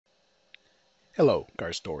Hello,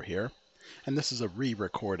 Garstor here, and this is a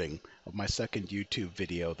re-recording of my second YouTube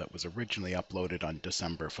video that was originally uploaded on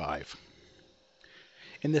December 5.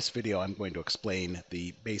 In this video I'm going to explain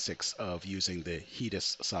the basics of using the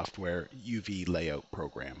Headus software UV Layout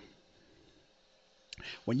program.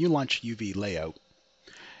 When you launch UV Layout,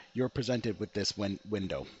 you're presented with this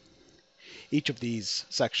window. Each of these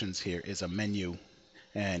sections here is a menu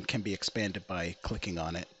and can be expanded by clicking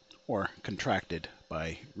on it or contracted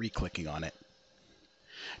by re-clicking on it.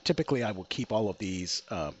 Typically, I will keep all of these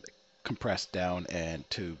compressed down and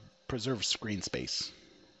to preserve screen space.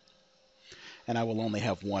 And I will only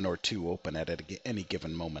have one or two open at any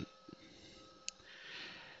given moment.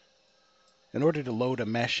 In order to load a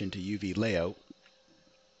mesh into UV Layout,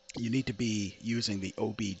 you need to be using the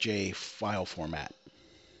OBJ file format.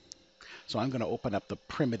 So I'm going to open up the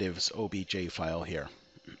primitives OBJ file here.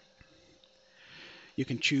 You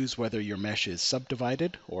can choose whether your mesh is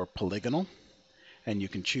subdivided or polygonal, and you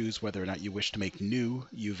can choose whether or not you wish to make new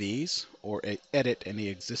UVs or edit any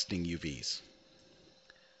existing UVs.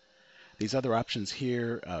 These other options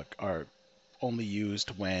here are only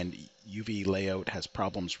used when UV Layout has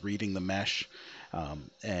problems reading the mesh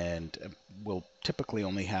and will typically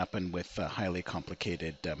only happen with highly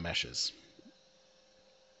complicated meshes.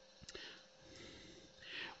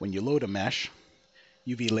 When you load a mesh,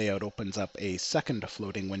 UV Layout opens up a second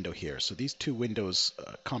floating window here. So these two windows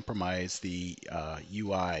comprise the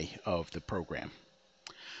UI of the program.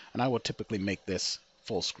 And I will typically make this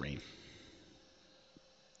full screen.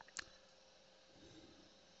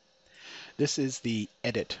 This is the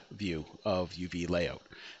edit view of UV Layout.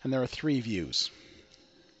 And there are three views.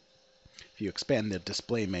 If you expand the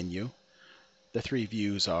display menu, the three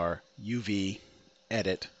views are UV,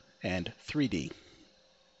 edit, and 3D.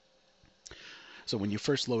 So when you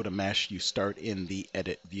first load a mesh, you start in the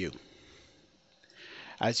edit view.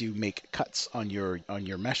 As you make cuts on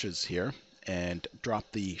your meshes here and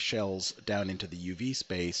drop the shells down into the UV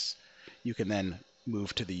space, you can then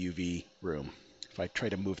move to the UV room. If I try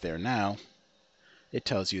to move there now, it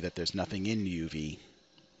tells you that there's nothing in UV.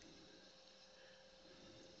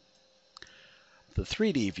 The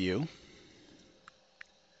 3D view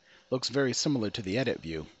looks very similar to the edit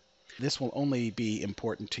view. This will only be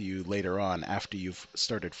important to you later on after you've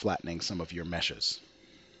started flattening some of your meshes.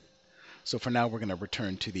 So for now, we're going to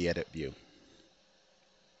return to the edit view.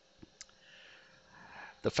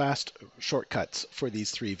 The fast shortcuts for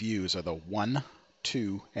these three views are the 1,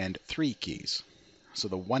 2, and 3 keys. So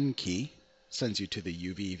the 1 key sends you to the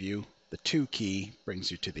UV view, the 2 key brings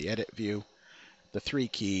you to the edit view, the 3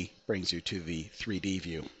 key brings you to the 3D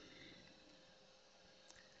view.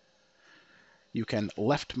 You can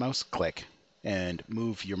left mouse click and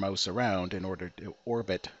move your mouse around in order to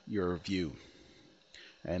orbit your view.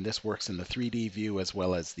 And this works in the 3D view as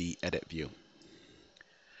well as the edit view.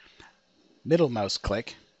 Middle mouse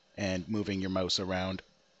click and moving your mouse around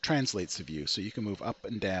translates the view, so you can move up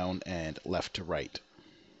and down and left to right.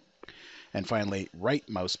 And finally, right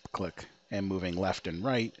mouse click and moving left and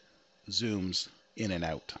right zooms in and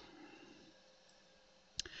out.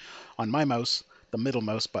 On my mouse, the middle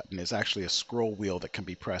mouse button is actually a scroll wheel that can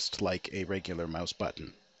be pressed like a regular mouse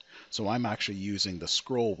button. So I'm actually using the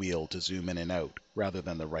scroll wheel to zoom in and out rather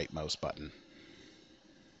than the right mouse button.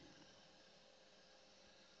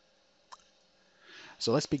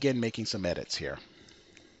 So let's begin making some edits here.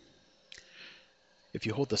 If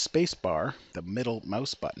you hold the space bar, the middle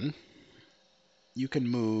mouse button, you can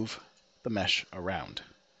move the mesh around.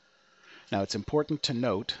 Now it's important to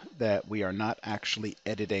note that we are not actually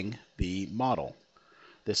editing the model.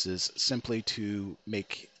 This is simply to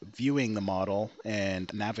make viewing the model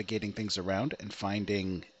and navigating things around and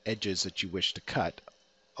finding edges that you wish to cut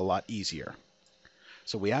a lot easier.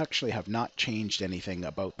 So we actually have not changed anything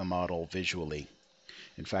about the model visually.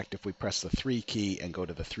 In fact, if we press the 3 key and go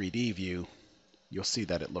to the 3D view, you'll see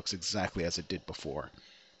that it looks exactly as it did before.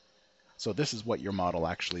 So this is what your model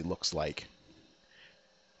actually looks like.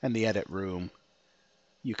 And the edit room,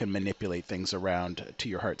 you can manipulate things around to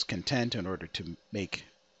your heart's content in order to make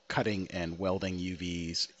cutting and welding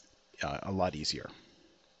UVs a lot easier.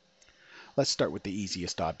 Let's start with the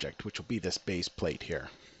easiest object, which will be this base plate here.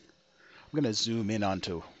 I'm going to zoom in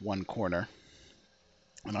onto one corner,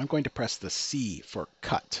 and I'm going to press the C for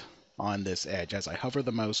cut on this edge. As I hover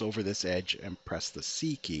the mouse over this edge and press the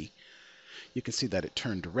C key, you can see that it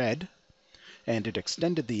turned red, and it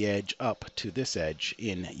extended the edge up to this edge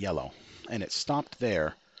in yellow. And it stopped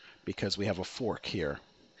there because we have a fork here,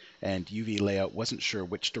 and UV Layout wasn't sure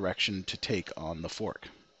which direction to take on the fork.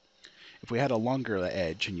 If we had a longer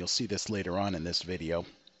edge, and you'll see this later on in this video,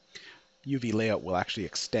 UV Layout will actually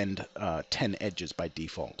extend 10 edges by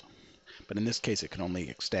default. but in this case it can only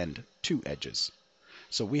extend 2 edges.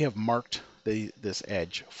 So we have marked this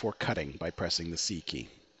edge for cutting by pressing the C key.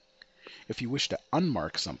 If you wish to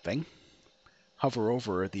unmark something, hover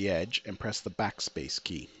over the edge and press the backspace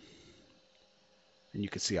key. And you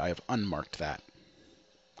can see I have unmarked that.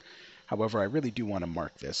 However, I really do want to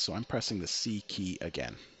mark this, so I'm pressing the C key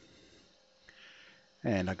again.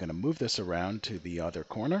 And I'm going to move this around to the other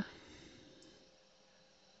corner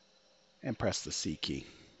and press the C key.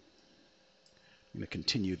 I'm going to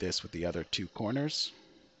continue this with the other 2 corners.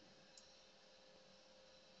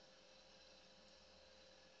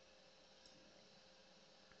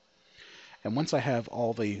 And once I have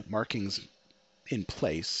all the markings in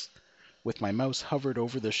place, with my mouse hovered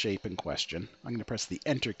over the shape in question, I'm going to press the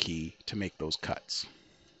Enter key to make those cuts.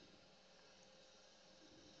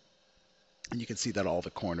 And you can see that all the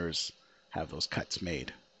corners have those cuts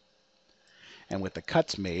made. And with the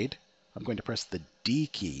cuts made, I'm going to press the D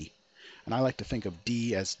key, and I like to think of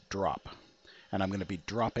D as drop. And I'm going to be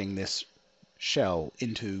dropping this shell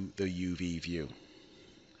into the UV view.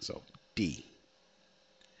 So D.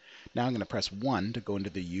 Now I'm going to press 1 to go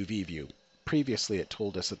into the UV view. Previously it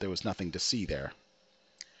told us that there was nothing to see there.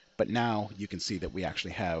 But now you can see that we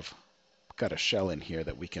actually have got a shell in here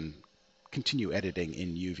that we can continue editing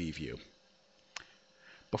in UV view.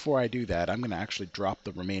 Before I do that, I'm going to actually drop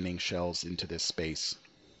the remaining shells into this space.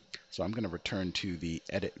 So I'm going to return to the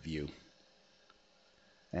edit view.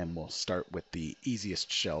 And we'll start with the easiest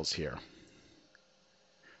shells here.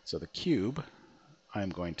 So the cube, I'm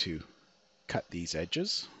going to cut these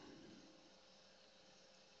edges.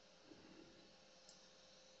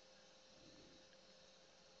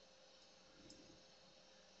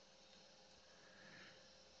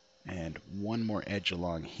 And one more edge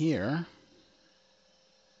along here.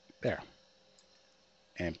 There.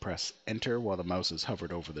 And press Enter while the mouse is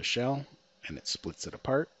hovered over the shell, and it splits it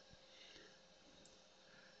apart.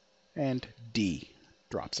 And D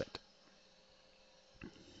drops it.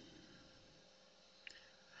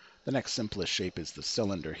 The next simplest shape is the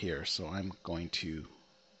cylinder here, so I'm going to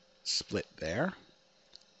split there.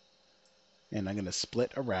 And I'm going to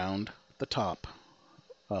split around the top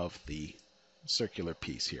of the circular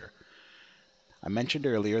piece here. I mentioned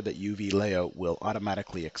earlier that UV Layout will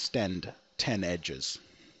automatically extend 10 edges.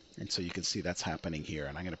 And so you can see that's happening here.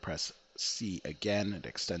 And I'm going to press C again. It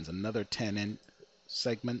extends another 10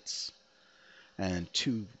 segments. And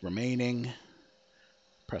 2 remaining.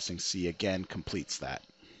 Pressing C again completes that.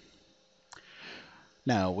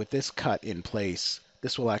 Now, with this cut in place,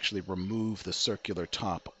 this will actually remove the circular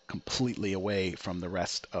top completely away from the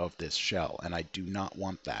rest of this shell. And I do not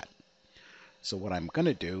want that. So what I'm going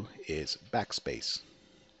to do is backspace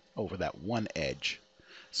over that one edge.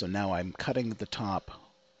 So now I'm cutting the top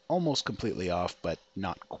almost completely off, but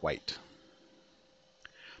not quite.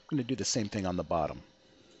 I'm going to do the same thing on the bottom.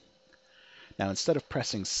 Now instead of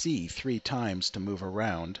pressing C 3 times to move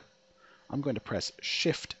around, I'm going to press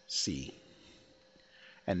Shift C.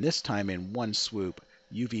 And this time in one swoop,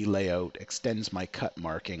 UV Layout extends my cut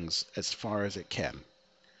markings as far as it can.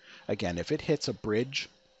 Again, if it hits a bridge,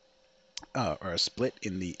 or a split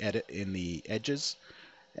in the edges,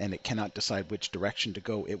 and it cannot decide which direction to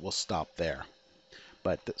go, it will stop there.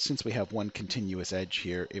 But since we have one continuous edge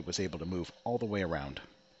here, it was able to move all the way around.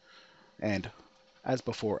 And as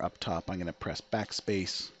before up top, I'm going to press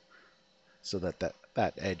backspace so that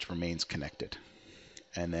that edge remains connected.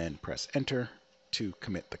 And then press Enter to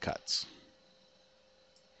commit the cuts.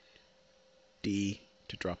 D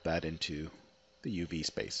to drop that into the UV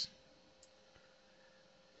space.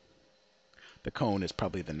 The cone is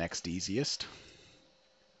probably the next easiest,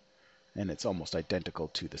 and it's almost identical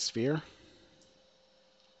to the sphere. I'm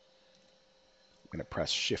going to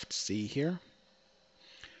press Shift C here,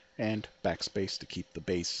 and backspace to keep the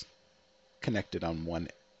base connected on one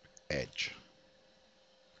edge.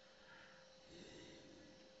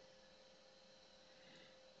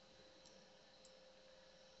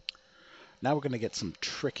 Now we're going to get some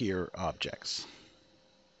trickier objects.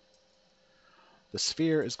 The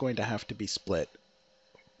sphere is going to have to be split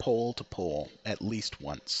pole to pole at least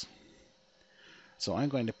once. So I'm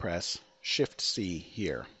going to press Shift C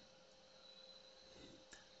here.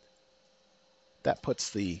 That puts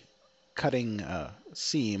the cutting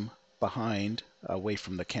seam behind, away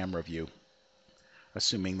from the camera view,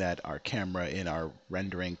 assuming that our camera in our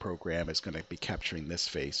rendering program is going to be capturing this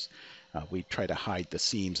face. We try to hide the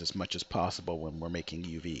seams as much as possible when we're making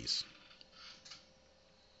UVs.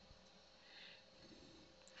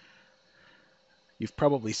 You've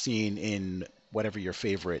probably seen in whatever your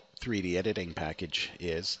favorite 3D editing package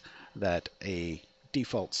is that a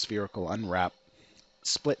default spherical unwrap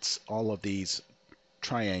splits all of these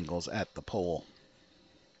triangles at the pole.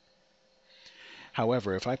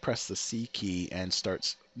 However, if I press the C key and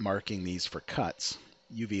start marking these for cuts,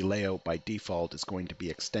 UV Layout by default is going to be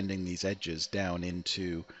extending these edges down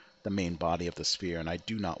into the main body of the sphere, and I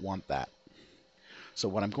do not want that. So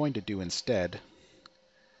what I'm going to do instead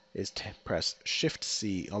is to press Shift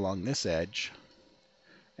C along this edge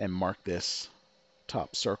and mark this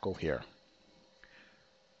top circle here.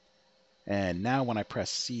 And now when I press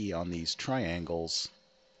C on these triangles,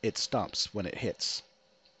 it stops when it hits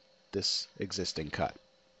this existing cut,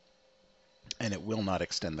 and it will not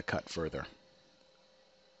extend the cut further.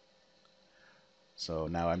 So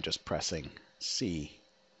now I'm just pressing C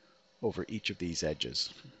over each of these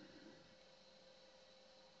edges.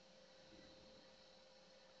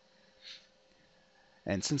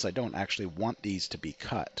 And since I don't actually want these to be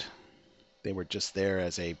cut, they were just there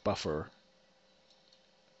as a buffer,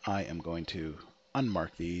 I am going to unmark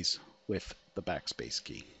these with the backspace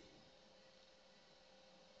key.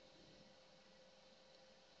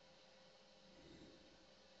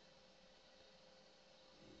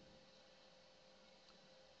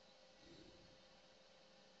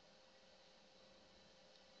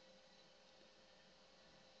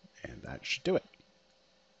 And that should do it.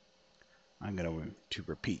 I'm going to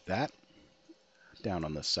repeat that down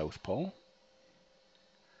on the south pole.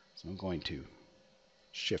 So I'm going to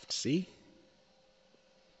Shift C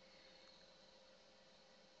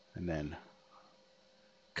and then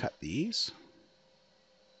cut these.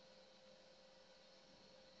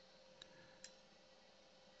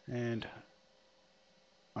 And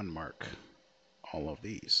unmark all of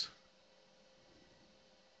these.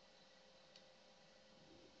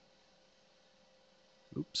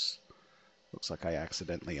 Oops, looks like I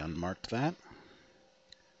accidentally unmarked that.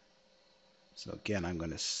 So again, I'm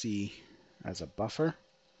going to C as a buffer.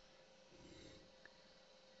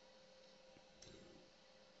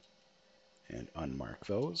 And unmark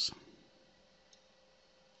those.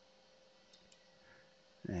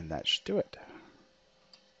 And that should do it.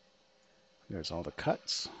 There's all the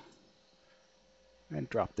cuts. And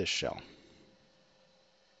drop this shell,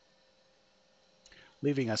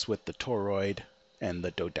 leaving us with the toroid and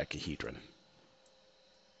the dodecahedron.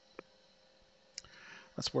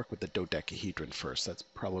 Let's work with the dodecahedron first. That's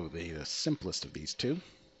probably the simplest of these two.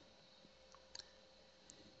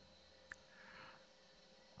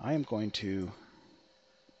 I am going to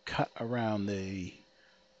cut around the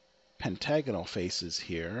pentagonal faces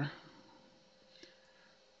here,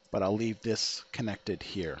 but I'll leave this connected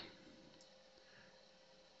here.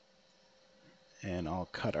 And I'll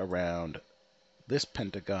cut around this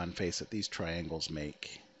pentagon face that these triangles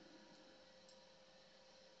make.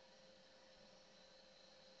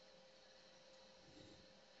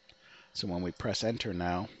 So when we press enter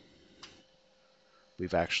now,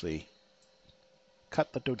 we've actually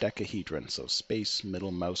cut the dodecahedron. So space,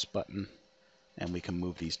 middle mouse button, and we can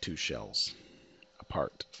move these two shells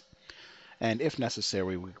apart. And if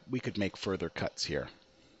necessary, we could make further cuts here.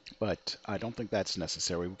 But I don't think that's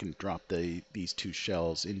necessary. We can drop these two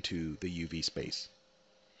shells into the UV space.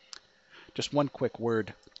 Just one quick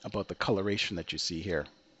word about the coloration that you see here.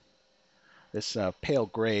 This pale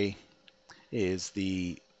gray is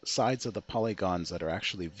the sides of the polygons that are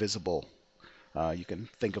actually visible. You can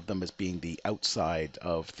think of them as being the outside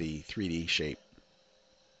of the 3D shape.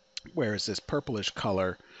 Whereas this purplish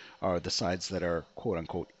color are the sides that are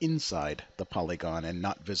quote-unquote inside the polygon and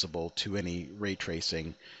not visible to any ray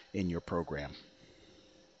tracing in your program.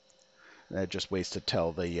 Just ways to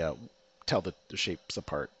tell the shapes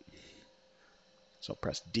apart. So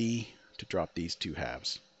press D to drop these two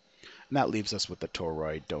halves. And that leaves us with the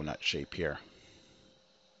toroid donut shape here.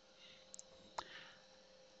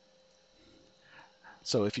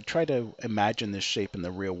 So if you try to imagine this shape in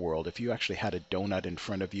the real world, if you actually had a donut in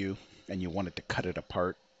front of you and you wanted to cut it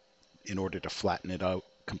apart in order to flatten it out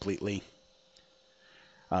completely,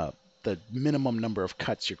 the minimum number of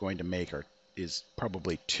cuts you're going to make is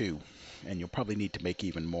probably 2, and you'll probably need to make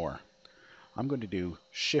even more. I'm going to do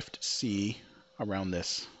Shift C around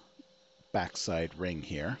this backside ring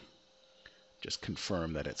here. Just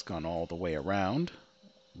confirm that it's gone all the way around.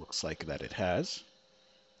 Looks like that it has.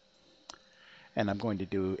 And I'm going to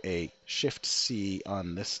do a Shift C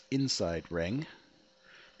on this inside ring,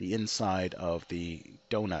 the inside of the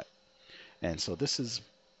donut. And so this is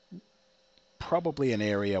probably an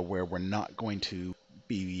area where we're not going to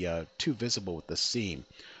be too visible with the scene.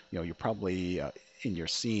 You're probably in your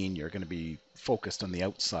scene, you're going to be focused on the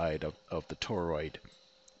outside of the toroid.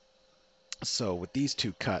 So with these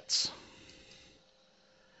two cuts,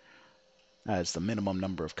 as the minimum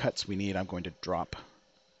number of cuts we need, I'm going to drop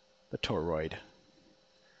the toroid.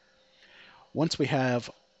 Once we have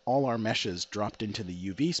all our meshes dropped into the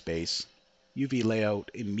UV space, UV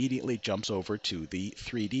Layout immediately jumps over to the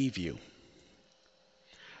 3D view.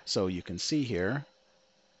 So you can see here,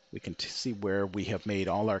 we can see where we have made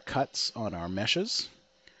all our cuts on our meshes,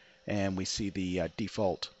 and we see the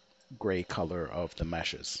default gray color of the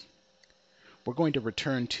meshes. We're going to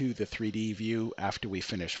return to the 3D view after we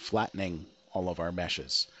finish flattening all of our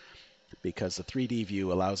meshes, because the 3D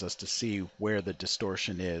view allows us to see where the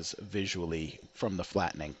distortion is visually from the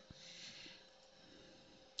flattening.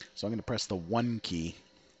 So I'm going to press the 1 key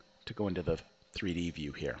to go into the 3D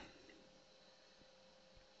view here.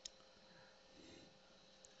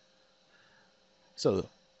 So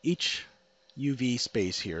each UV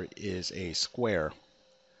space here is a square.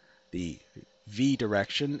 The V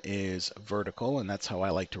direction is vertical, and that's how I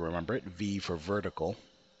like to remember it, V for vertical.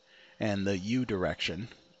 And the U direction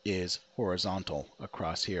is horizontal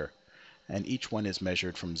across here. And each one is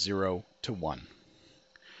measured from 0 to 1.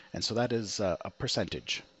 And so that is a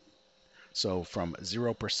percentage. So from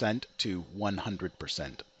 0% to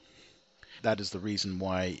 100%. That is the reason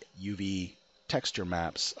why UV texture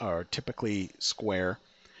maps are typically square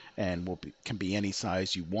and can be any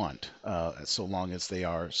size you want, so long as they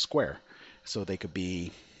are square. So they could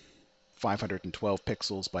be 512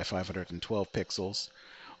 pixels by 512 pixels,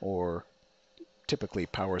 or typically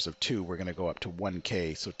powers of 2, we're going to go up to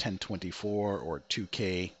 1K, so 1024 or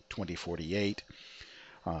 2K 2048.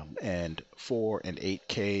 And 4 and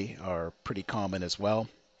 8K are pretty common as well,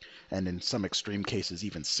 and in some extreme cases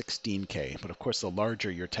even 16K. But of course, the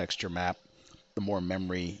larger your texture map, the more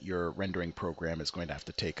memory your rendering program is going to have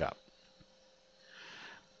to take up.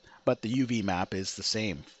 But the UV map is the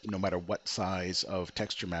same, no matter what size of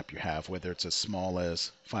texture map you have, whether it's as small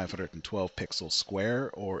as 512 pixels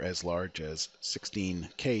square or as large as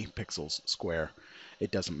 16K pixels square.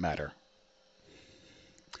 It doesn't matter.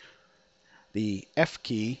 The F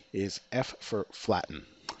key is F for flatten.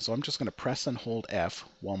 So I'm just going to press and hold F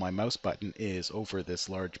while my mouse button is over this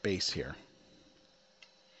large base here.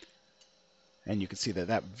 And you can see that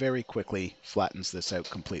that very quickly flattens this out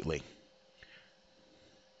completely.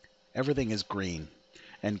 Everything is green,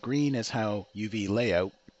 and green is how UV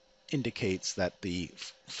Layout indicates that the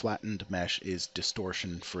flattened mesh is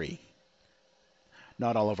distortion free.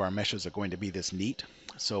 Not all of our meshes are going to be this neat,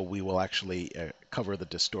 so we will actually cover the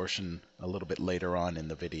distortion a little bit later on in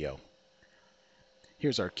the video.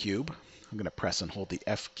 Here's our cube. I'm going to press and hold the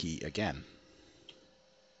F key again.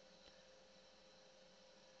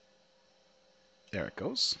 There it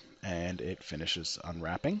goes, and it finishes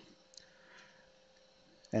unwrapping.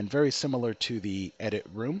 And very similar to the edit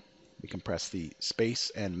room, we can press the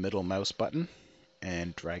space and middle mouse button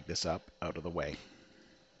and drag this up out of the way.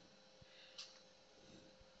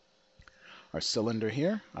 Our cylinder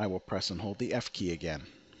here, I will press and hold the F key again.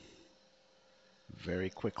 Very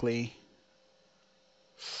quickly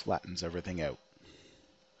flattens everything out.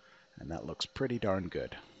 And that looks pretty darn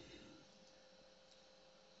good.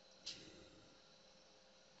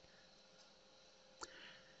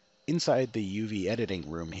 Inside the UV editing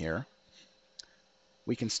room here,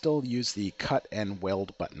 we can still use the cut and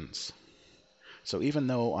weld buttons. So even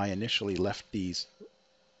though I initially left these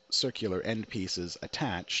circular end pieces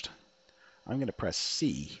attached, I'm going to press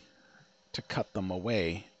C to cut them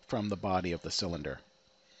away from the body of the cylinder.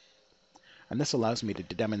 And this allows me to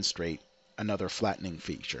demonstrate another flattening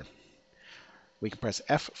feature. We can press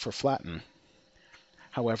F for flatten.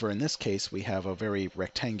 However, in this case, we have a very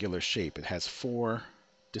rectangular shape. It has 4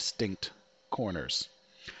 distinct corners.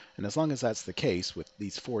 And as long as that's the case, with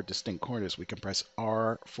these 4 distinct corners, we can press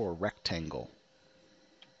R for rectangle.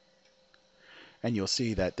 And you'll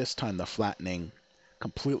see that this time the flattening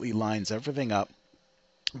completely lines everything up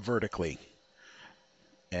vertically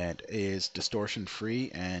and is distortion free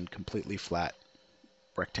and completely flat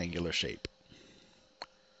rectangular shape.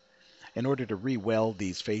 In order to re-weld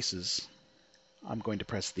these faces, I'm going to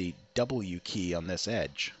press the W key on this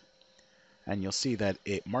edge, and you'll see that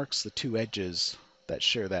it marks the 2 edges that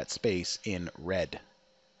share that space in red.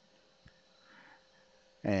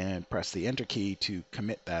 And press the Enter key to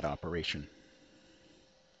commit that operation.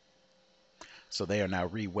 So they are now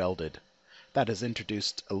re-welded. That has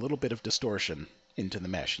introduced a little bit of distortion into the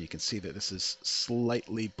mesh. You can see that this is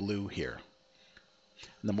slightly blue here.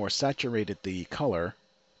 And the more saturated the color,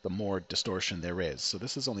 the more distortion there is. So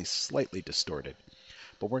this is only slightly distorted,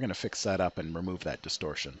 but we're going to fix that up and remove that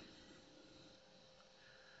distortion.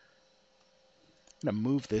 I'm going to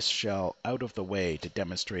move this shell out of the way to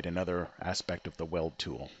demonstrate another aspect of the weld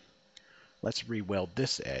tool. Let's re-weld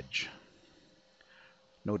this edge.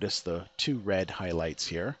 Notice the 2 red highlights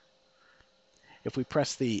here. If we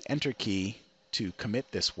press the Enter key to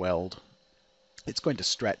commit this weld, it's going to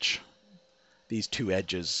stretch these two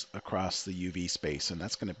edges across the UV space, and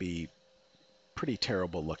that's going to be pretty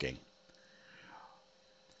terrible looking.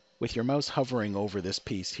 With your mouse hovering over this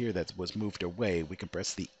piece here that was moved away, we can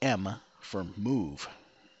press the M for move,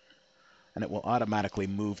 and it will automatically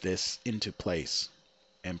move this into place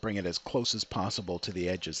and bring it as close as possible to the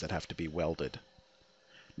edges that have to be welded.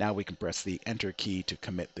 Now we can press the Enter key to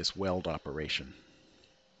commit this weld operation.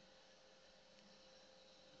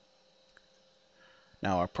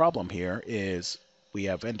 Now our problem here is we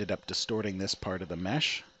have ended up distorting this part of the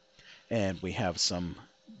mesh, and we have some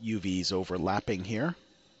UVs overlapping here.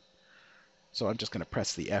 So I'm just going to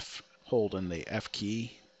press the F, hold in the F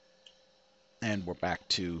key, and we're back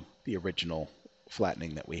to the original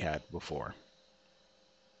flattening that we had before.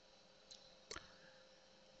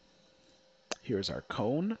 Here's our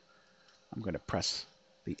cone. I'm going to press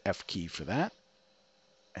the F key for that,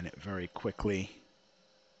 and it very quickly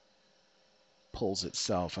pulls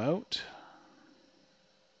itself out.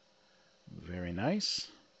 Very nice.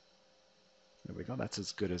 There we go. That's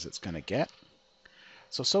as good as it's going to get.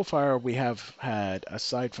 So far we have had,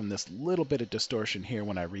 aside from this little bit of distortion here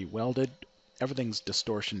when I re-welded, everything's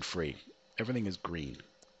distortion free. Everything is green.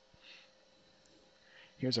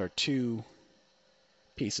 Here's our two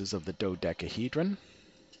pieces of the dodecahedron.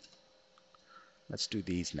 Let's do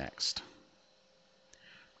these next.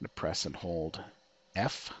 I'm going to press and hold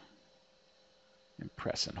F, and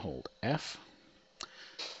press and hold F.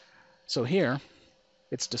 So here,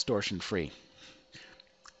 it's distortion free.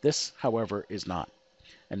 This, however, is not.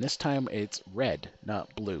 And this time it's red,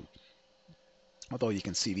 not blue. Although you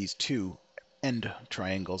can see these two end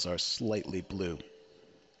triangles are slightly blue.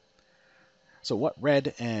 So what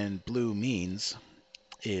red and blue means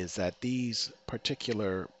is that these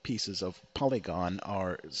particular pieces of polygon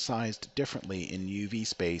are sized differently in UV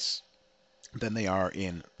space than they are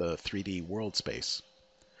in the 3D world space.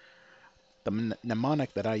 The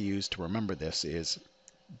mnemonic that I use to remember this is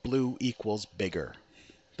blue equals bigger.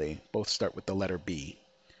 They both start with the letter B.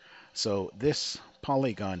 So this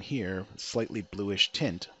polygon here, slightly bluish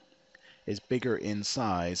tint, is bigger in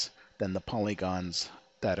size than the polygons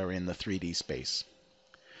that are in the 3D space.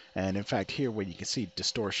 And in fact here where you can see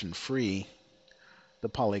distortion free, the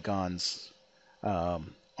polygons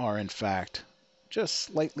are in fact just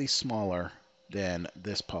slightly smaller than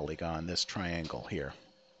this polygon, this triangle here.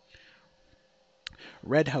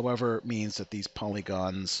 Red, however, means that these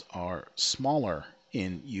polygons are smaller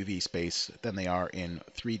in UV space than they are in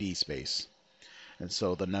 3D space. And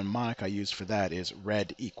so the mnemonic I use for that is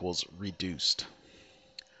red equals reduced.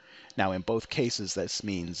 Now in both cases this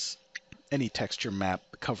means any texture map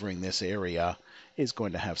covering this area is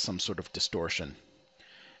going to have some sort of distortion.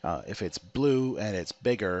 If it's blue and it's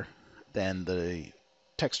bigger, then the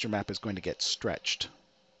texture map is going to get stretched.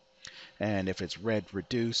 And if it's red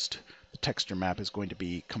reduced, the texture map is going to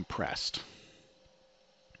be compressed.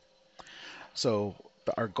 So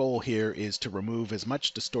our goal here is to remove as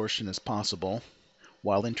much distortion as possible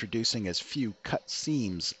while introducing as few cut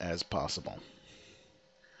seams as possible.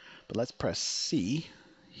 But let's press C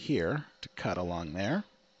here to cut along there.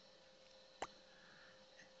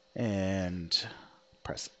 And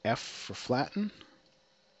press F for flatten.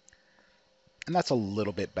 And that's a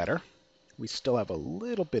little bit better. We still have a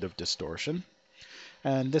little bit of distortion.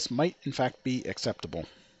 And this might in fact be acceptable.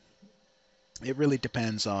 It really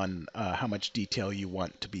depends on how much detail you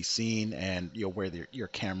want to be seen and where your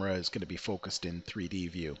camera is going to be focused in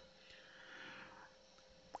 3D view.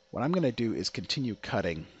 What I'm going to do is continue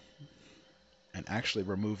cutting and actually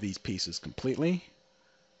remove these pieces completely.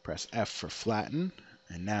 Press F for flatten,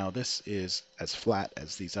 and now this is as flat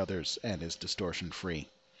as these others and is distortion free.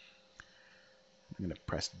 I'm going to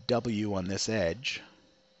press W on this edge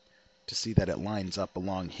to see that it lines up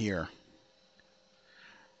along here.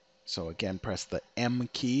 So again, press the M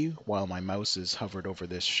key while my mouse is hovered over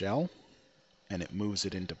this shell, and it moves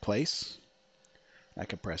it into place. I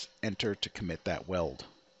can press Enter to commit that weld.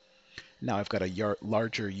 Now I've got a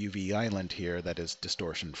larger UV island here that is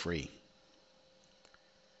distortion free.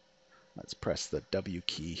 Let's press the W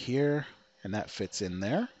key here, and that fits in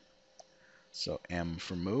there. So M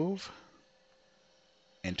for move,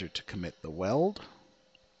 Enter to commit the weld.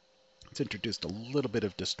 It's introduced a little bit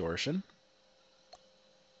of distortion.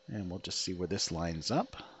 And we'll just see where this lines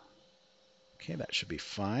up. Okay, that should be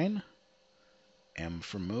fine. M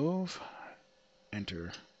for move,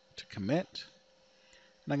 Enter to commit.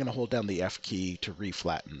 And I'm going to hold down the F key to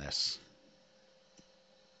reflatten this.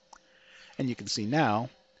 And you can see now,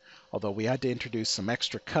 although we had to introduce some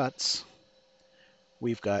extra cuts,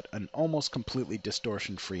 we've got an almost completely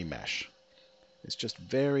distortion-free mesh. It's just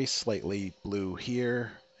very slightly blue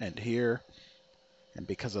here and here, And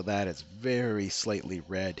because of that, it's very slightly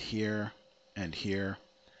red here and here,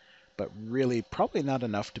 but really probably not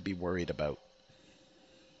enough to be worried about.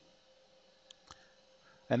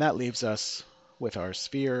 And that leaves us with our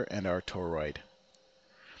sphere and our toroid.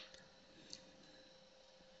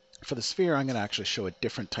 For the sphere, I'm going to actually show a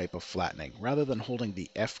different type of flattening. Rather than holding the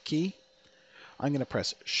F key, I'm going to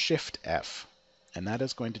press Shift F, and that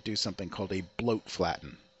is going to do something called a bloat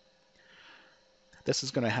flatten. This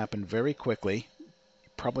is going to happen very quickly.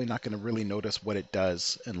 You're probably not going to really notice what it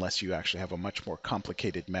does unless you actually have a much more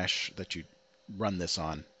complicated mesh that you run this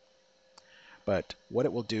on. But what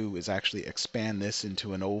it will do is actually expand this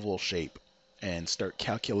into an oval shape and start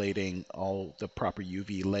calculating all the proper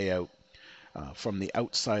UV layout from the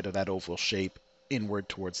outside of that oval shape inward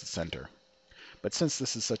towards the center. But since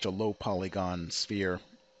this is such a low polygon sphere,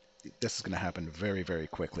 this is going to happen very, very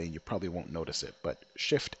quickly, and you probably won't notice it. But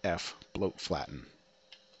Shift F, bloat flatten.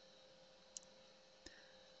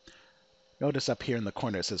 Notice up here in the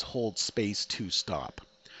corner it says hold space to stop.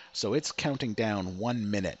 So it's counting down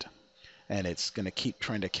 1 minute, and it's going to keep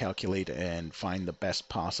trying to calculate and find the best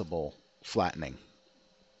possible flattening.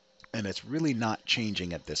 And it's really not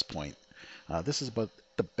changing at this point. This is about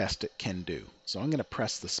the best it can do. So I'm going to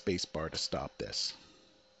press the space bar to stop this.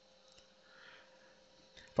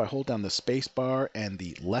 If I hold down the space bar and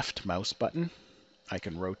the left mouse button, I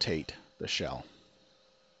can rotate the shell.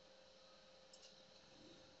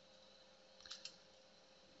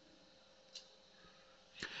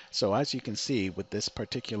 So as you can see, with this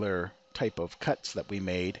particular type of cuts that we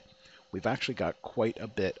made, we've actually got quite a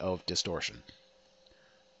bit of distortion.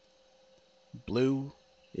 Blue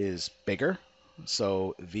is bigger,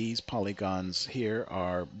 so these polygons here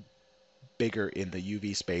are bigger in the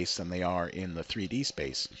UV space than they are in the 3D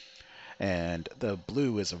space. And the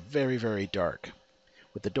blue is a very, very dark.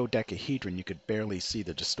 With the dodecahedron, you could barely see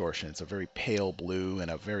the distortion. It's a very pale blue and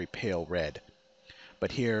a very pale red.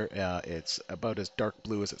 But here, it's about as dark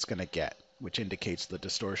blue as it's going to get, which indicates the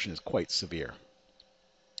distortion is quite severe.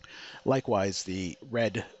 Likewise, the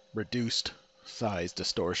red reduced size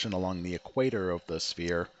distortion along the equator of the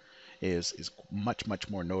sphere is much, much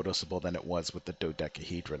more noticeable than it was with the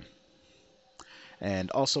dodecahedron.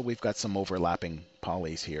 And also we've got some overlapping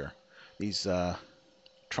polys here. These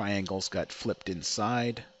triangles got flipped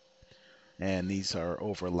inside, and these are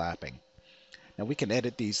overlapping. Now we can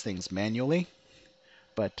edit these things manually,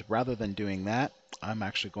 but rather than doing that, I'm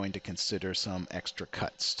actually going to consider some extra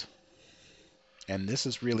cuts. And this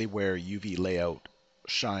is really where UV Layout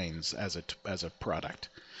shines as a product.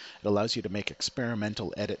 It allows you to make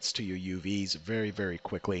experimental edits to your UVs very, very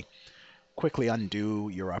quickly. Quickly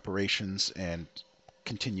undo your operations and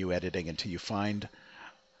continue editing until you find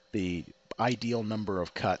the ideal number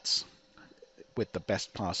of cuts with the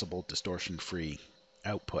best possible distortion-free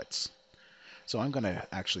outputs. So I'm going to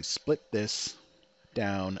actually split this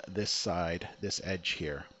down this side, this edge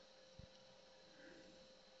here.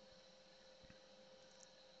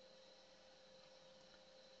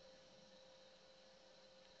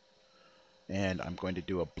 And I'm going to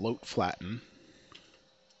do a bloat flatten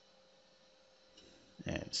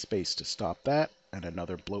and space to stop that, and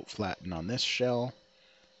another bloat flatten on this shell,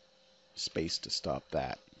 space to stop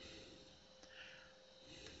that.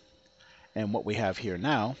 And what we have here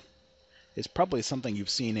now is probably something you've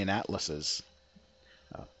seen in atlases.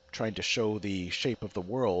 Trying to show the shape of the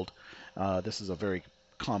world, this is a very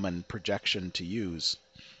common projection to use.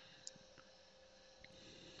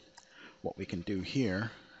 What we can do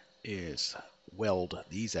here is weld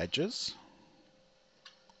these edges.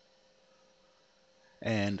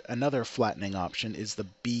 And another flattening option is the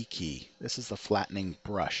B key. This is the flattening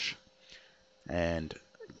brush. And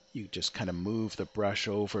you just kind of move the brush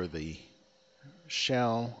over the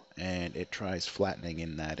shell, and it tries flattening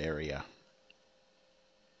in that area.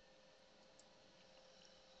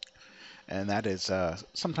 And that is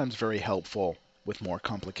sometimes very helpful with more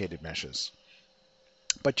complicated meshes.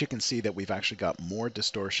 But you can see that we've actually got more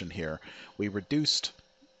distortion here. We reduced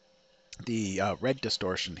the red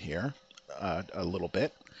distortion here a little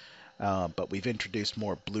bit, but we've introduced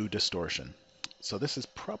more blue distortion. So this is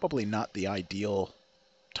probably not the ideal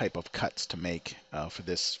type of cuts to make for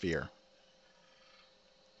this sphere.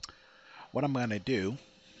 What I'm going to do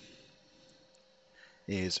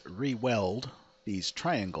is re-weld these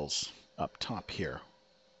triangles up top here.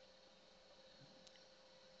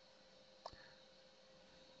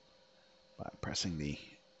 By pressing the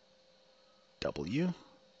W.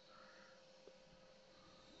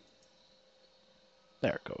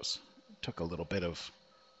 There it goes. Took a little bit of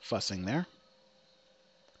fussing there.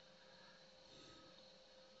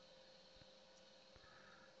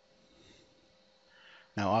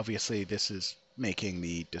 Now obviously this is making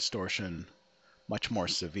the distortion much more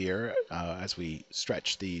severe as we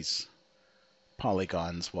stretch these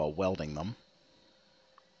polygons while welding them.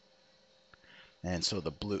 And so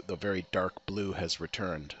the very dark blue has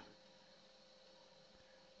returned.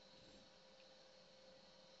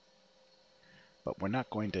 But we're not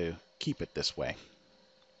going to keep it this way.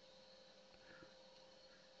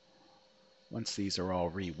 Once these are all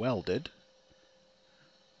re-welded,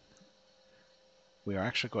 we are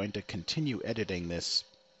actually going to continue editing this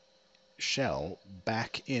shell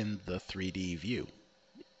back in the 3D view.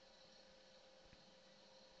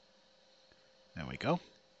 There we go.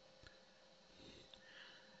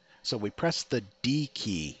 So we press the D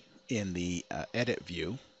key in the edit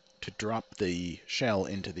view to drop the shell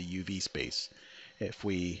into the UV space. If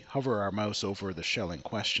we hover our mouse over the shell in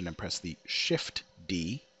question and press the Shift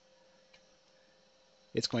D,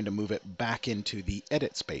 it's going to move it back into the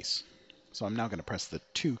edit space. So I'm now going to press the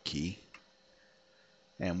 2 key,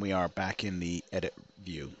 and we are back in the edit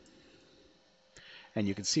view. And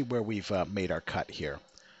you can see where we've made our cut here.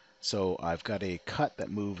 So I've got a cut that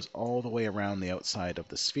moves all the way around the outside of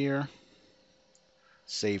the sphere,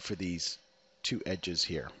 save for these 2 edges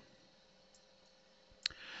here.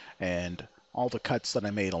 And all the cuts that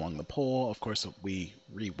I made along the pole, of course, we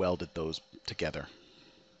re-welded those together.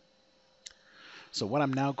 So what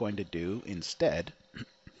I'm now going to do instead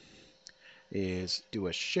is do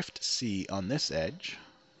a Shift-C on this edge.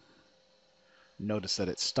 Notice that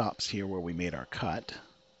it stops here where we made our cut.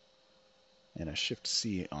 And a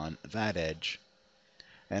Shift-C on that edge.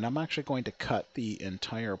 And I'm actually going to cut the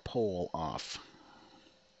entire pole off.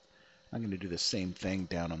 I'm going to do the same thing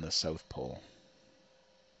down on the south pole.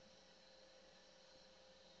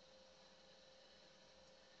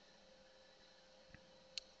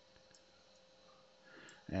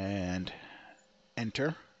 And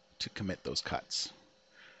Enter to commit those cuts.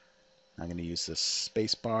 I'm going to use the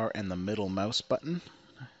space bar and the middle mouse button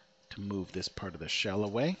to move this part of the shell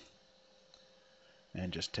away.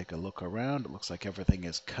 And just take a look around. It looks like everything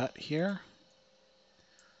is cut here.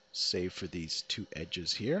 Save for these 2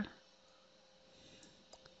 edges here.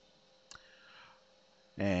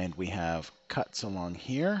 And we have cuts along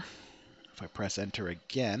here. If I press Enter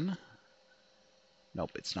again,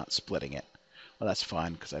 nope, it's not splitting it. Well, that's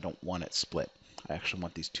fine because I don't want it split. I actually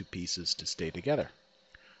want these 2 pieces to stay together.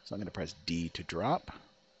 So I'm going to press D to drop.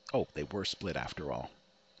 Oh, they were split after all.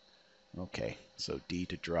 Okay, so D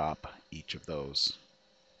to drop each of those.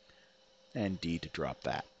 And D to drop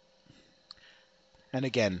that. And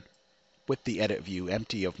again, with the edit view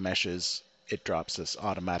empty of meshes, it drops us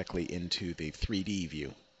automatically into the 3D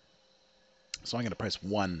view. So I'm going to press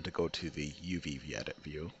 1 to go to the UV edit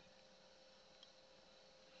view.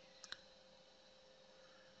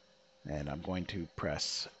 And I'm going to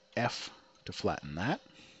press F to flatten that.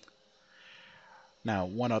 Now,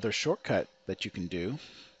 one other shortcut that you can do,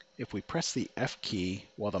 if we press the F key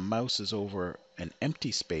while the mouse is over an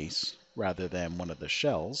empty space rather than one of the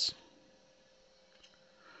shells,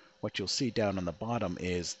 what you'll see down on the bottom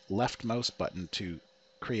is left mouse button to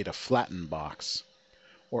create a flatten box,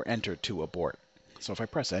 or Enter to abort. So if I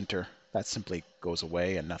press Enter, that simply goes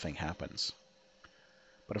away and nothing happens.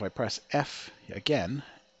 But if I press F again,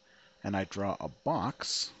 and I draw a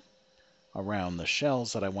box around the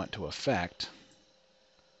shells that I want to affect,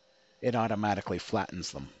 it automatically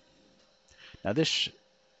flattens them. Now this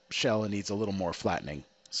shell needs a little more flattening,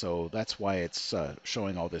 so that's why it's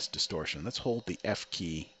showing all this distortion. Let's hold the F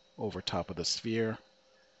key over top of the sphere,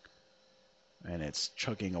 and it's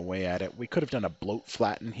chugging away at it. We could have done a bloat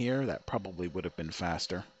flatten here. That probably would have been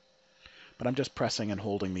faster. But I'm just pressing and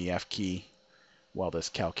holding the F key while this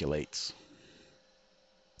calculates.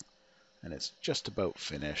 And it's just about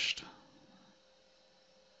finished.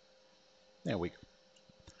 There we go.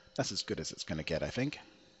 That's as good as it's going to get, I think.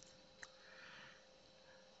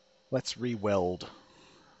 Let's re-weld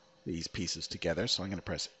these pieces together. So I'm going to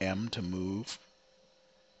press M to move,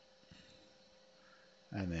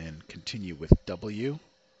 and then continue with W,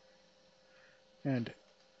 and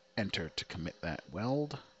Enter to commit that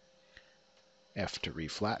weld, F to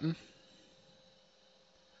reflatten,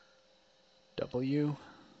 W,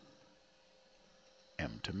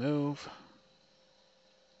 M to move,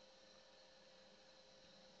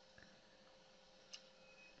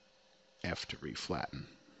 F to reflatten.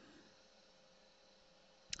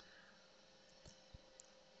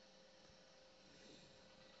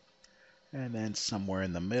 And then somewhere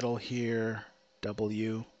in the middle here,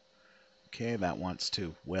 W. Okay, that wants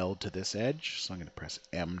to weld to this edge, so I'm going to press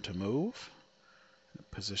M to move. It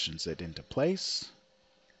positions it into place.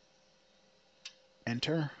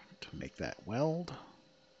 Enter to make that weld.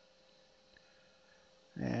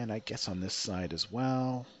 And I guess on this side as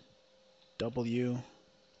well, W,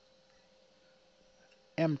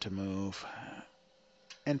 M to move,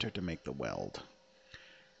 Enter to make the weld.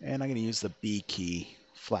 And I'm going to use the B key,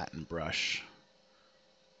 flatten brush,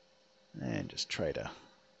 and just try to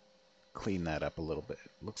clean that up a little bit.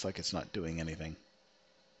 Looks like it's not doing anything.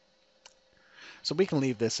 So we can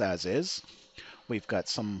leave this as is. We've got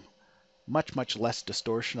some much less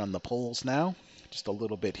distortion on the poles now. Just a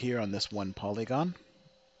little bit here on this one polygon.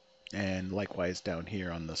 And likewise down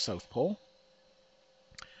here on the south pole.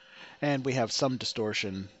 And we have some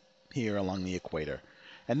distortion here along the equator.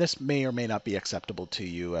 And this may or may not be acceptable to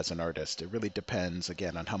you as an artist. It really depends,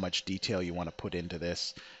 again, on how much detail you want to put into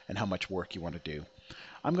this and how much work you want to do.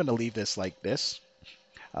 I'm going to leave this like this,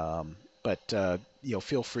 but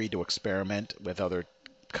feel free to experiment with other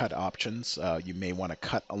cut options. You may want to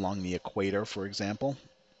cut along the equator, for example.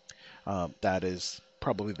 That is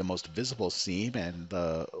probably the most visible seam and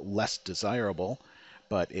the less desirable,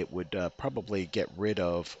 but it would probably get rid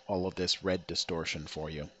of all of this red distortion for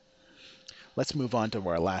you. Let's move on to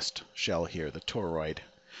our last shell here, the toroid.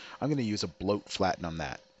 I'm going to use a bloat flatten on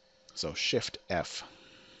that. So Shift F.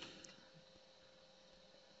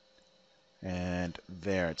 And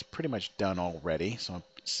there, it's pretty much done already. So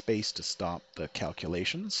space to stop the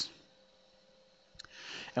calculations.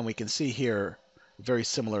 And we can see here a very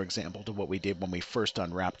similar example to what we did when we first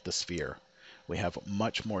unwrapped the sphere. We have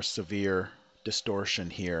much more severe distortion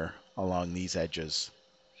here along these edges,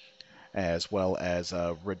 as well as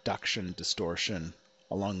a reduction distortion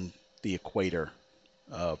along the equator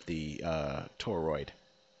of the toroid.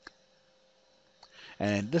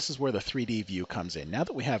 And this is where the 3D view comes in. Now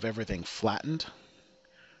that we have everything flattened,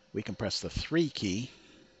 we can press the 3 key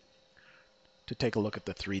to take a look at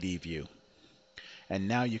the 3D view. And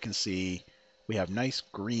now you can see we have nice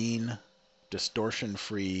green,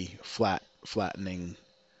 distortion-free flattening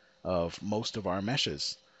of most of our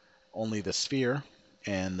meshes. Only the sphere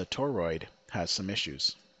and the toroid has some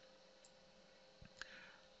issues.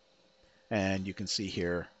 And you can see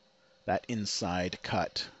here that inside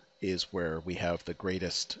cut is where we have the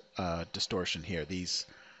greatest distortion here. These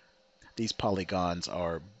polygons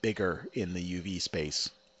are bigger in the UV space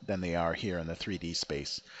than they are here in the 3D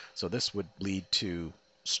space. So this would lead to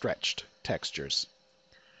stretched textures.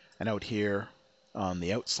 And out here on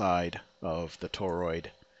the outside of the toroid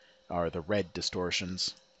are the red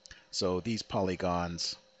distortions. So these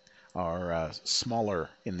polygons are smaller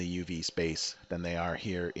in the UV space than they are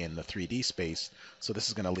here in the 3D space. So this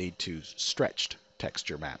is going to lead to stretched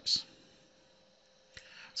texture maps.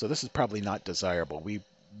 So this is probably not desirable. We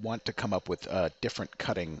want to come up with different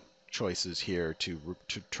cutting choices here to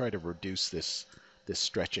try to reduce this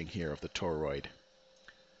stretching here of the toroid.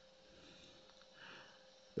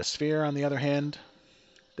 The sphere, on the other hand,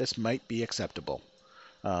 this might be acceptable.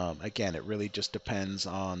 Again, it really just depends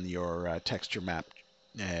on your texture map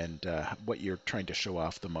and what you're trying to show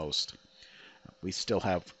off the most. We still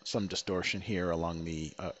have some distortion here along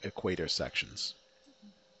the equator sections.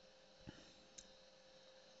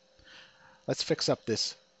 Let's fix up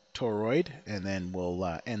this toroid, and then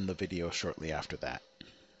we'll end the video shortly after that.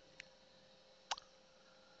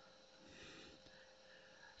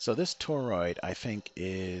 So this toroid, I think,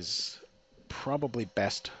 is probably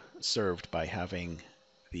best served by having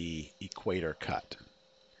the equator cut.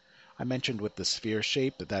 I mentioned with the sphere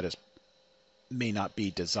shape that may not be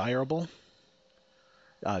desirable,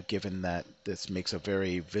 given that this makes a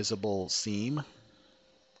very visible seam.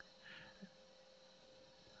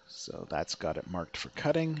 So that's got it marked for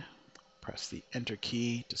cutting. Press the Enter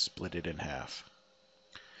key to split it in half.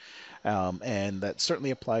 And that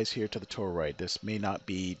certainly applies here to the toroid. This may not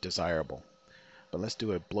be desirable. But let's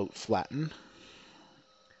do a bloat flatten.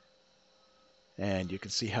 And you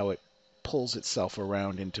can see how it pulls itself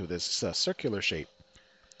around into this circular shape.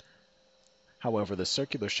 However, the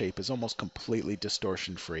circular shape is almost completely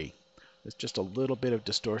distortion free. There's just a little bit of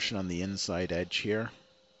distortion on the inside edge here.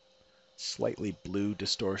 Slightly blue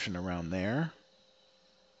distortion around there.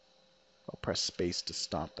 I'll press space to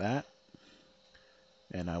stop that.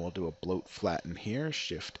 And I will do a bloat flatten here,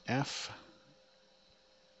 Shift F.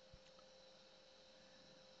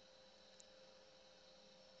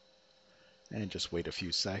 And just wait a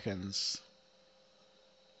few seconds.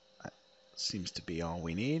 That seems to be all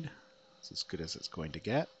we need. It's as good as it's going to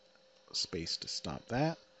get. Space to stop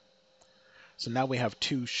that. So now we have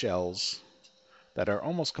two shells that are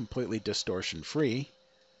almost completely distortion free.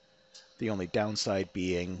 The only downside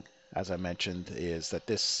being, as I mentioned, is that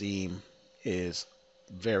this seam is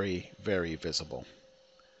very visible.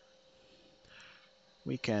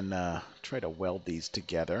 We can try to weld these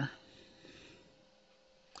together.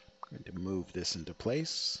 I'm going to move this into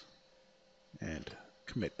place and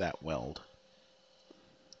commit that weld.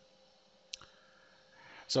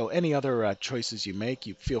 So any other choices you make,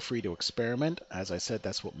 you feel free to experiment. As I said,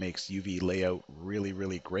 that's what makes UV layout really,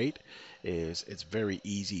 really great, is it's very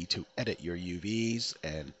easy to edit your UVs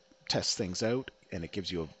and test things out, and it gives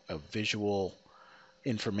you a visual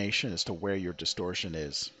information as to where your distortion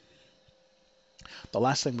is. The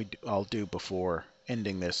last thing I'll do before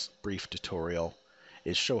ending this brief tutorial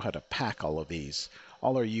is show how to pack all of these.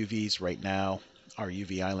 All our UVs right now, our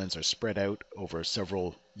UV islands are spread out over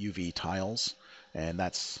several UV tiles, and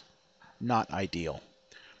that's not ideal.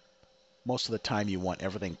 Most of the time you want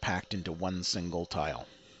everything packed into one single tile.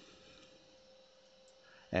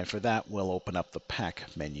 And for that, we'll open up the Pack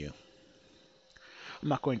menu. I'm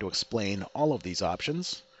not going to explain all of these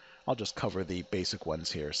options. I'll just cover the basic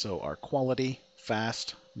ones here. So our quality,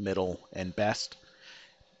 fast, middle, and best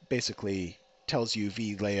basically tells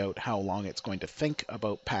UV layout how long it's going to think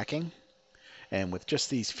about packing. And with just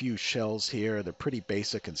these few shells here, they're pretty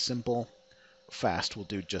basic and simple. Fast will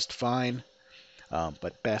do just fine.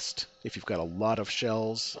 But best, if you've got a lot of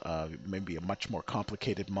shells, maybe a much more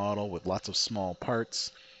complicated model with lots of small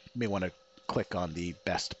parts, you may want to click on the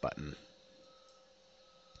best button.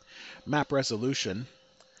 Map resolution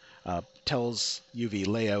tells UV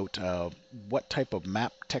layout what type of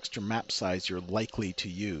texture map size you're likely to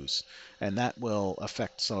use, and that will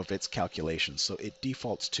affect some of its calculations. So it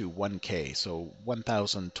defaults to 1K, so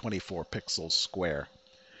 1024 pixels square.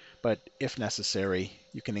 But if necessary,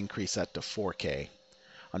 you can increase that to 4K.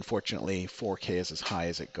 Unfortunately, 4K is as high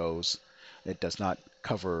as it goes. It does not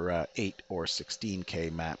cover 8 or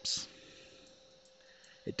 16K maps.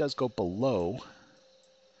 It does go below,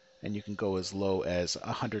 and you can go as low as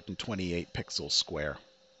 128 pixels square.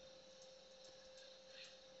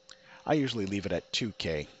 I usually leave it at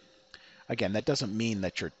 2K. Again, that doesn't mean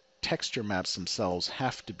that your texture maps themselves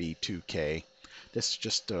have to be 2K. This is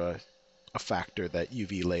just a factor that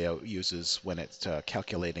UV layout uses when it's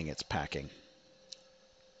calculating its packing.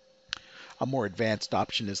 A more advanced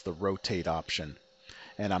option is the rotate option,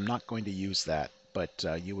 and I'm not going to use that, but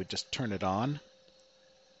you would just turn it on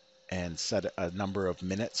and set a number of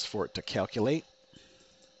minutes for it to calculate,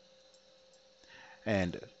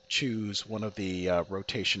 and choose one of the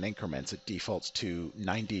rotation increments. It defaults to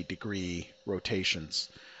 90-degree rotations,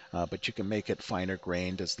 but you can make it finer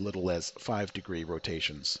grained as little as 5-degree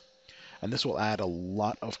rotations. And this will add a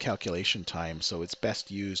lot of calculation time, so it's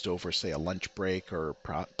best used over, say, a lunch break or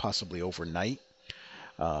possibly overnight.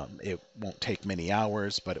 It won't take many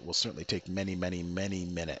hours, but it will certainly take many, many, many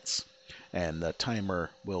minutes. And the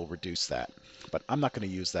timer will reduce that. But I'm not going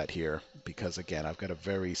to use that here because, again, I've got a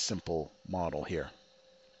very simple model here.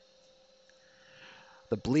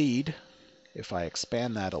 The bleed, if I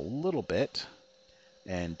expand that a little bit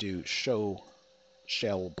and do show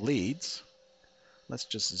shell bleeds, let's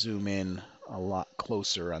just zoom in a lot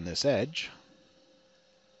closer on this edge.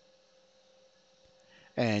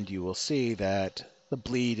 And you will see that the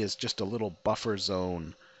bleed is just a little buffer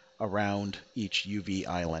zone around each UV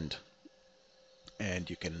island. And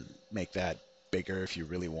you can make that bigger if you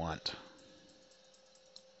really want.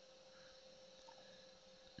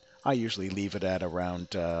 I usually leave it at around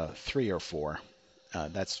 3 or 4.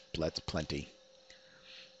 That's plenty.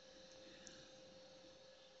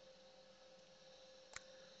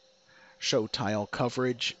 Show tile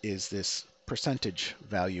coverage is this percentage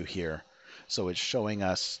value here. So it's showing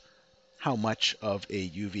us how much of a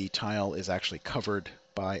UV tile is actually covered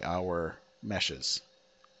by our meshes.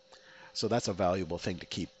 So that's a valuable thing to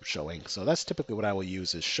keep showing. So that's typically what I will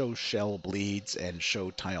use, is show shell bleeds and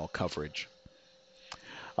show tile coverage.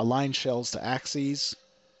 Align shells to axes.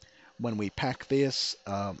 When we pack this,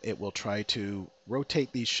 it will try to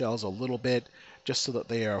rotate these shells a little bit just so that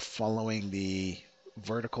they are following the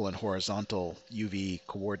vertical and horizontal UV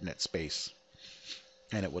coordinate space.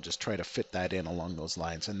 And it will just try to fit that in along those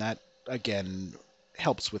lines. And that, again,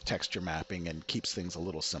 helps with texture mapping and keeps things a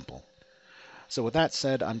little simple. So with that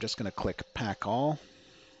said, I'm just going to click Pack All.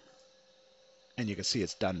 And you can see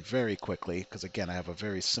it's done very quickly because, again, I have a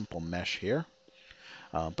very simple mesh here.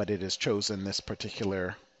 But it has chosen this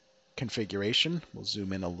particular configuration. We'll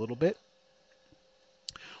zoom in a little bit.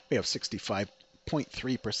 We have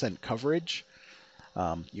 65.3% coverage.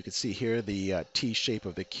 You can see here the T shape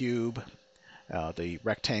of the cube, the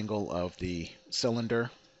rectangle of the cylinder,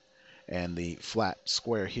 and the flat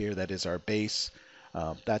square here that is our base.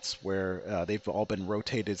 That's where they've all been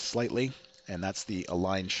rotated slightly, and that's the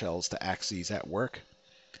align shells to axes at work.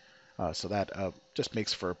 So that just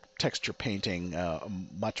makes for texture painting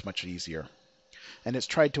much, much easier. And it's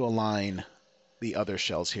tried to align the other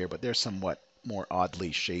shells here, but they're somewhat more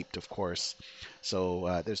oddly shaped, of course.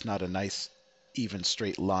 So there's not a nice even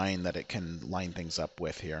straight line that it can line things up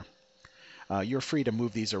with here. You're free to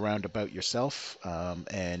move these around about yourself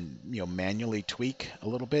and manually tweak a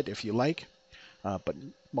little bit if you like. But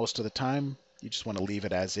most of the time, you just want to leave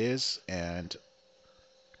it as is and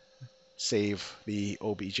save the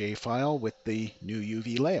OBJ file with the new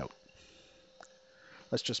UV layout.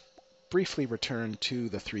 Let's just briefly return to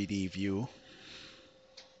the 3D view.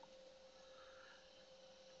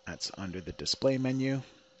 That's under the display menu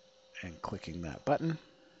and clicking that button.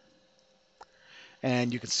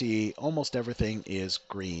 And you can see almost everything is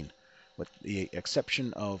green, with the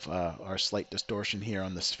exception of our slight distortion here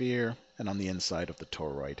on the sphere and on the inside of the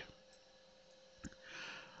toroid.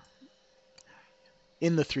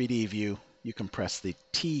 In the 3D view, you can press the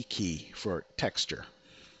T key for texture,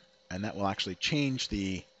 and that will actually change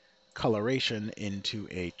the coloration into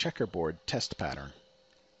a checkerboard test pattern.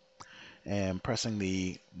 And pressing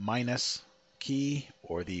the minus key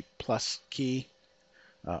or the plus key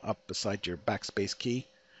up beside your backspace key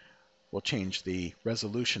will change the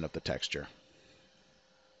resolution of the texture.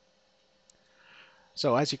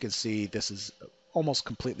 So as you can see, this is almost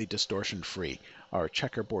completely distortion free. Our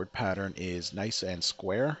checkerboard pattern is nice and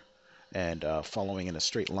square and following in a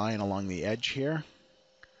straight line along the edge here.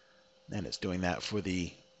 And it's doing that for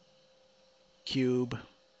the cube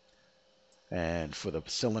and for the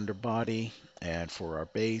cylinder body and for our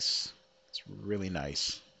base. It's really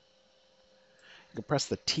nice. You can press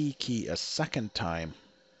the T key a second time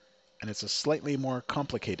and it's a slightly more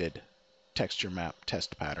complicated texture map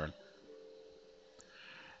test pattern.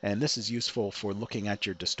 And this is useful for looking at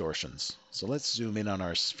your distortions. So let's zoom in on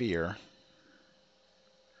our sphere,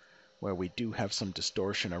 where we do have some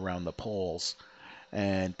distortion around the poles.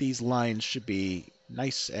 And these lines should be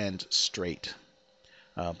nice and straight.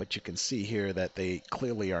 But you can see here that they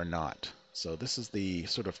clearly are not. So this is the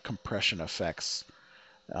sort of compression effects,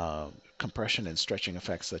 compression and stretching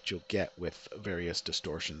effects that you'll get with various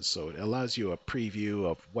distortions. So it allows you a preview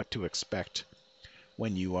of what to expect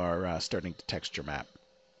when you are starting to texture map.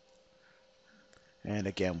 And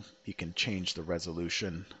again, you can change the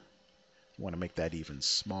resolution. You want to make that even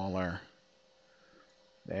smaller.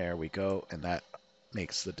 There we go. And that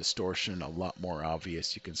makes the distortion a lot more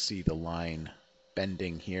obvious. You can see the line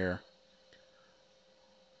bending here.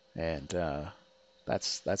 And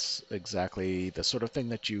that's exactly the sort of thing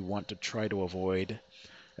that you want to try to avoid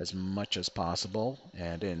as much as possible.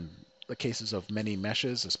 And in the cases of many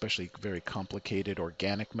meshes, especially very complicated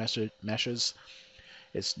organic meshes,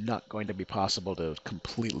 it's not going to be possible to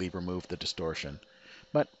completely remove the distortion,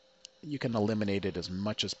 but you can eliminate it as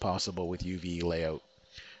much as possible with UV layout.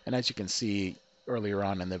 And as you can see earlier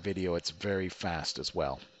on in the video, it's very fast as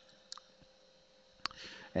well.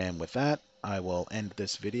 And with that, I will end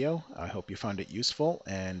this video. I hope you found it useful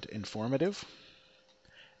and informative.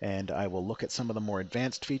 And I will look at some of the more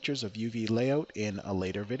advanced features of UV layout in a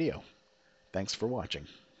later video. Thanks for watching.